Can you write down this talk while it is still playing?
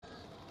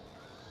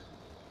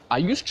Are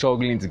you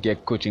struggling to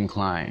get coaching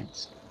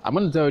clients? I'm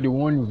going to tell you the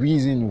one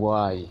reason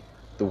why.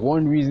 The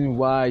one reason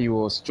why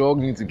you are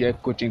struggling to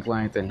get coaching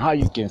clients and how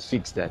you can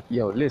fix that.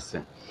 Yo,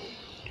 listen.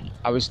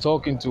 I was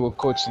talking to a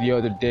coach the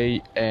other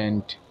day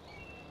and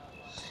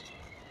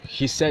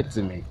he said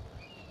to me,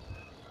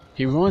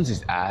 he runs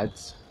his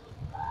ads,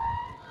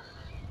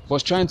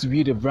 was trying to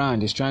build a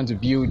brand. He's trying to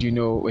build,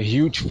 a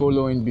huge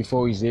following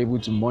before he's able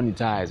to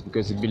monetize,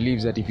 because he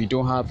believes that if you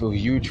don't have a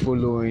huge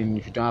following,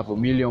 if you don't have 1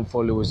 million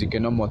followers, you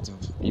cannot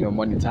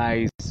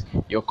monetize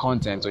your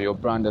content or your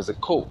brand as a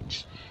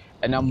coach.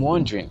 And I'm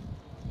wondering,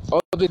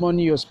 all the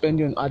money you're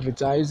spending on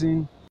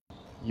advertising,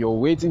 you're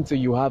waiting till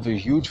you have a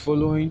huge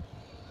following,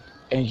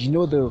 and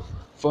the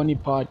funny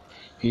part,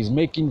 he's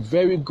making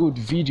very good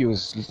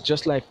videos,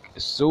 just like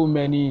so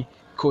many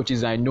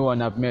coaches I know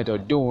and I've met are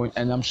doing,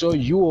 and I'm sure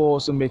you are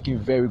also making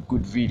very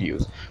good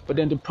videos. But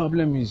then the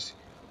problem is,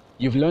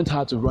 you've learned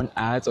how to run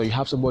ads, or you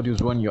have somebody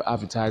who's running your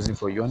advertising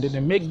for you, and then they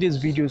make these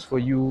videos for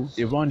you,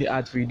 they run the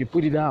ad for you, they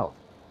put it out.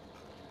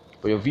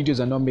 But your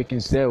videos are not making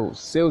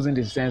sales in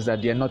the sense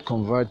that they're not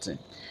converting.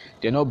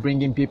 They're not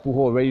bringing people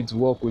who are ready to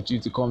work with you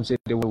to come say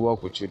they will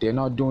work with you. They're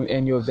not doing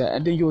any of that.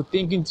 And then you're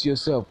thinking to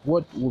yourself,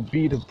 what would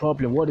be the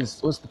problem? What's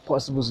the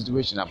possible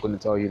situation? I'm going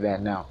to tell you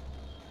that now.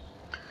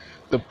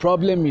 The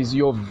problem is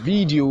your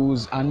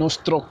videos are not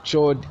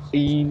structured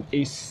in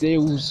a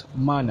sales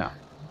manner.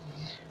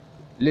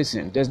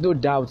 Listen, there's no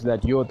doubt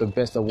that you're the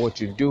best at what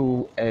you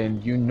do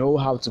and you know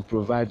how to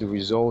provide the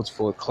results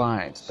for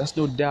clients. That's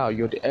no doubt.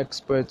 You're the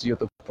expert, you're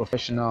the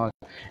professional,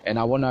 and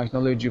I want to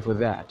acknowledge you for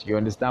that. You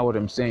understand what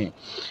I'm saying?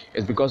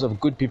 It's because of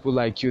good people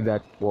like you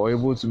that we're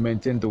able to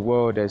maintain the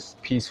world as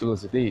peaceful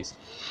as it is.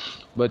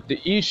 But the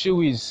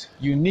issue is,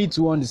 you need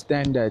to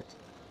understand that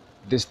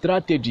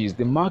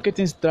the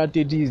marketing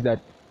strategies that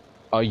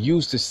are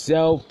used to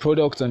sell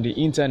products on the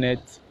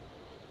internet,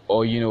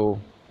 or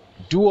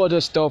do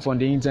other stuff on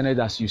the internet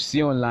as you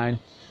see online,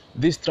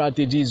 these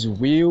strategies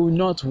will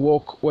not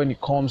work when it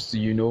comes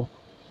to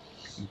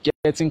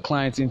getting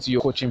clients into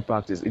your coaching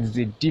practice. It is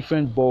a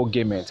different ball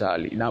game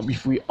entirely. Now,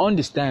 if we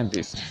understand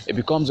this, it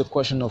becomes a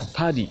question of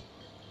Paddy.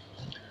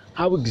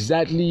 How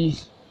exactly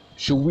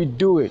should we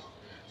do it?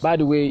 By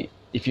the way,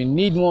 if you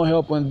need more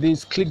help on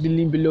this, click the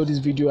link below this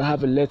video. I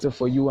have a letter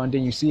for you, and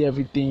then you see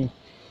everything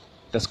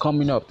that's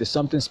coming up. There's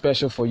something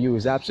special for you.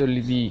 It's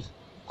absolutely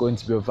going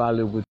to be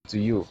valuable to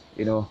you,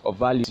 of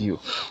value to you.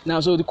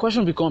 Now, so the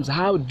question becomes,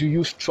 how do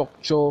you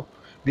structure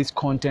this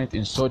content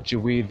in such a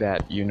way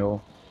that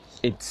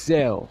it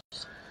sells?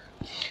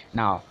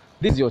 Now,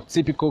 this is your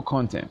typical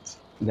content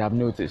that I've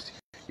noticed.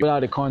 You put out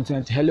the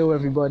content, hello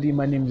everybody,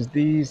 my name is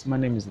this, my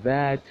name is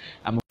that,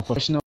 I'm a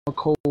professional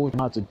coach, I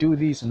know how to do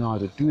this, I know how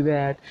to do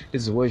that,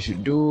 this is what you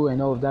should do,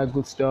 and all of that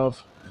good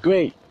stuff.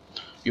 Great.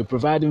 You're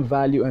providing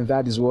value, and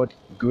that is what?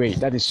 Great.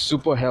 That is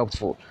super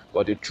helpful.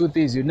 But the truth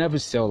is, you never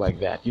sell like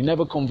that. You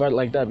never convert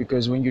like that,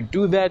 because when you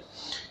do that,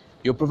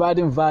 you're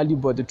providing value,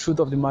 but the truth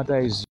of the matter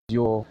is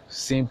you're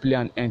simply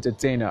an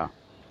entertainer.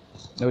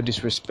 No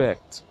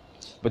disrespect,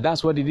 but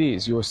that's what it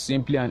is. You're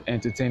simply an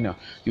entertainer.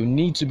 You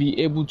need to be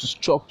able to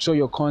structure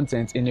your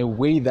content in a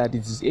way that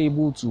it is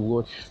able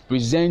to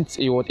present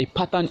a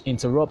pattern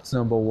interrupt,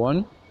 number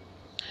one,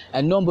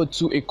 and number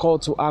two, a call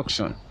to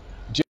action.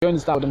 Do you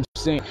understand what I'm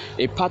saying?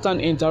 A pattern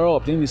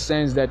interrupt in the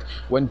sense that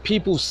when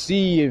people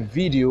see a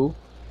video,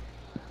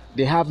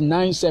 they have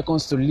 9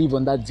 seconds to live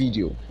on that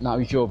video. Now,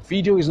 if your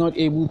video is not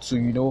able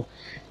to,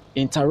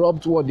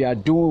 interrupt what they are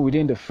doing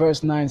within the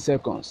first 9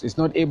 seconds, it's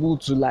not able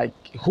to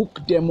hook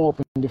them up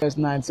in the first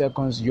 9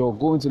 seconds, you're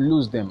going to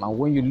lose them. And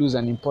when you lose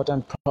an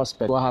important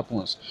prospect, what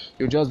happens?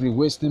 You'll just be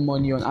wasting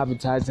money on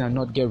advertising and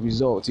not get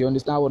results. You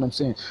understand what I'm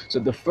saying? So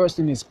the first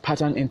thing is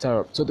pattern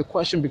interrupt. So the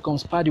question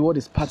becomes, Paddy, what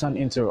is pattern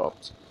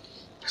interrupt?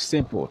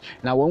 Simple.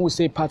 Now, when we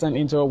say pattern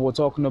interrupt, we're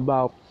talking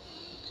about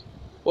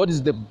what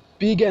is the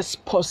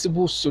biggest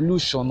possible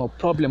solution or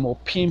problem or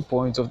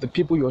pinpoint of the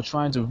people you're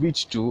trying to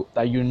reach to,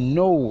 that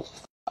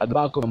at the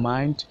back of your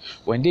mind,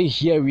 when they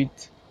hear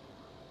it,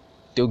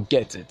 they'll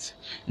get it.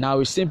 Now,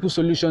 a simple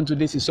solution to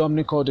this is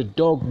something called the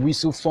dog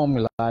whistle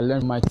formula. I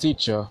learned from my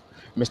teacher,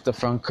 Mr.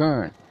 Frank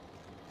Kern.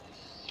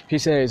 He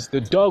says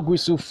the dog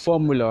whistle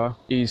formula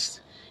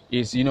is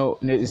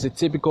a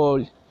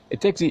typical.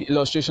 It takes the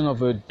illustration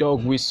of a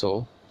dog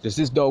whistle. There's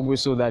this dog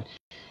whistle that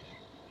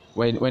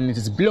when it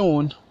is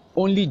blown,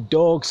 only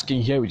dogs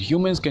can hear it.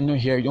 Humans cannot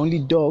hear it. Only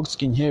dogs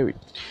can hear it.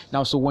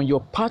 Now, so when your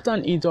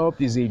pattern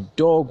interrupt is a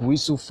dog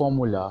whistle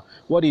formula,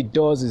 what it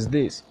does is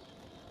this.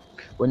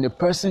 When the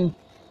person,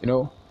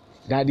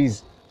 that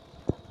is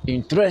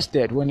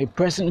interested, when a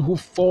person who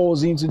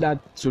falls into that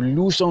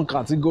solution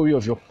category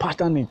of your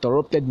pattern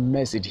interrupted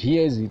message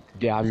hears it,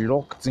 they are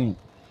locked in.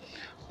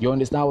 You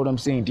understand what I'm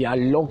saying? They are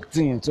locked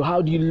in. So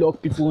how do you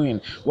lock people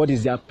in? What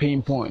is their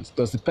pain point?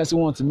 Does the person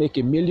want to make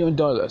 $1 million?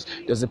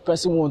 Does the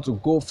person want to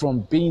go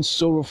from being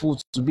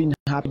sorrowful to being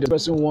happy? Does the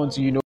person want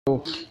to,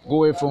 go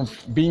away from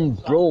being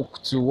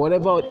broke to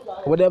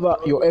whatever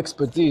your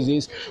expertise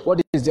is? What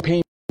is the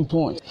pain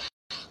point?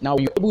 Now,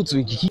 you're able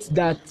to hit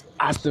that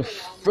as the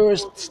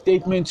first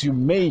statement you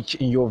make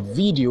in your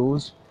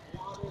videos.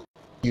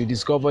 you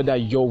discover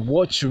that your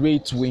watch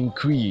rate will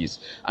increase.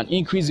 An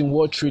increase in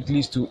watch rate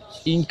leads to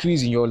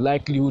increase in your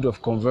likelihood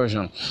of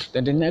conversion.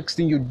 Then the next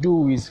thing you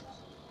do is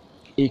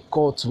a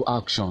call to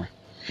action.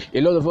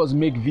 A lot of us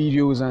make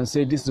videos and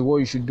say this is what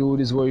you should do,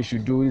 this is what you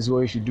should do, this is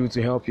what you should do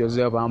to help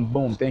yourself, and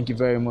boom, thank you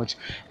very much.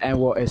 And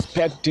we're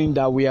expecting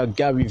that we are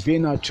Gary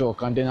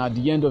Vaynerchuk, and then at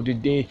the end of the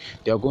day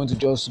they're going to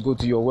just go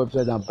to your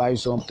website and buy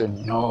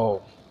something.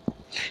 No.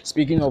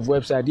 Speaking of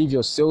website, if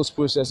your sales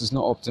process is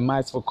not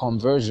optimized for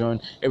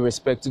conversion,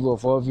 irrespective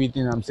of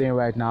everything I'm saying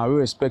right now,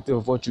 irrespective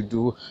of what you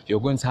do,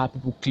 you're going to have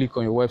people click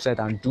on your website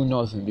and do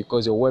nothing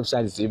because your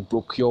website is a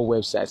procure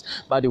website.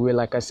 By the way,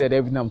 like I said,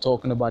 everything I'm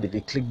talking about, if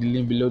you click the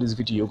link below this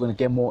video, you're going to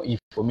get more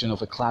information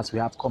of a class we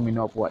have coming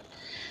up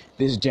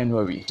this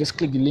January. Just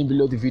click the link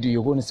below the video,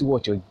 you're going to see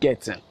what you're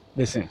getting.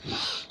 Listen,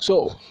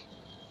 so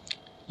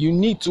you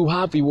need to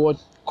have a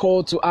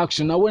call to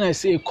action. Now, when I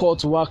say a call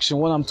to action,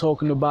 what I'm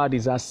talking about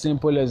is as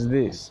simple as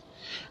this.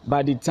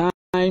 By the time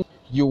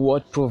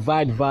you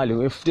provide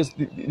value, if this,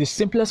 the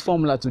simplest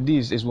formula to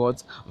this is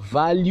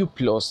value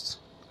plus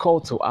call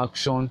to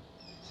action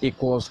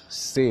equals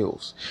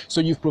sales.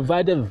 So you've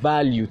provided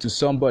value to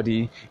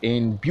somebody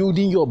in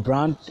building your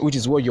brand, which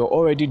is what you're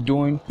already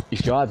doing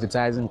if you're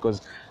advertising,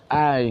 because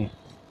I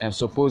am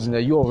supposing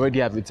that you're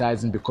already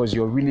advertising because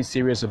you're really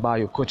serious about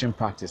your coaching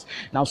practice.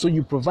 Now, so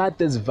you provide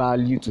this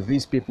value to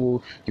these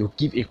people, you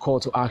give a call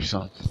to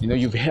action.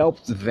 You've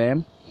helped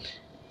them.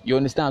 You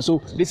understand?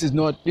 So this is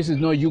not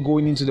you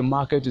going into the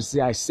market to say,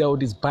 I sell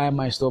this, buy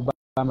my stuff,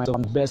 I'm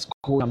the best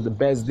coach, I'm the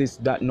best this,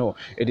 that. No,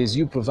 it is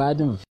you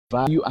providing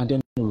value and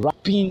then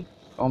wrap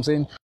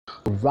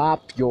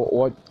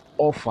your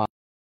offer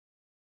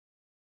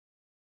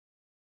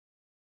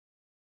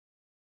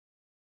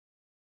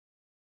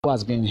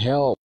has been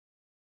helped.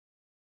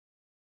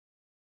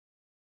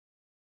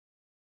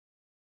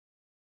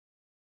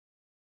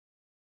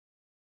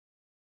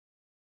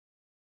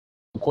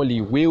 Call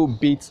it whale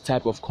bait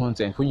type of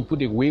content. When you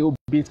put a whale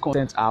bait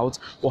content out,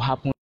 what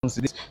happens is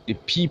this: the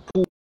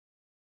people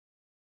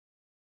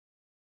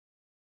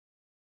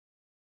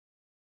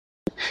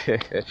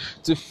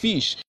to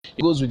fish,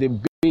 it goes with the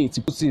bait.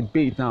 He puts in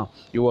bait. Now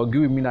you will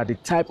agree with me that the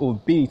type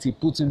of bait he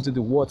puts into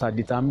the water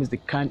determines the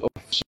kind of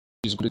fish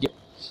he's going to get.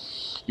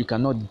 You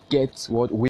cannot get whale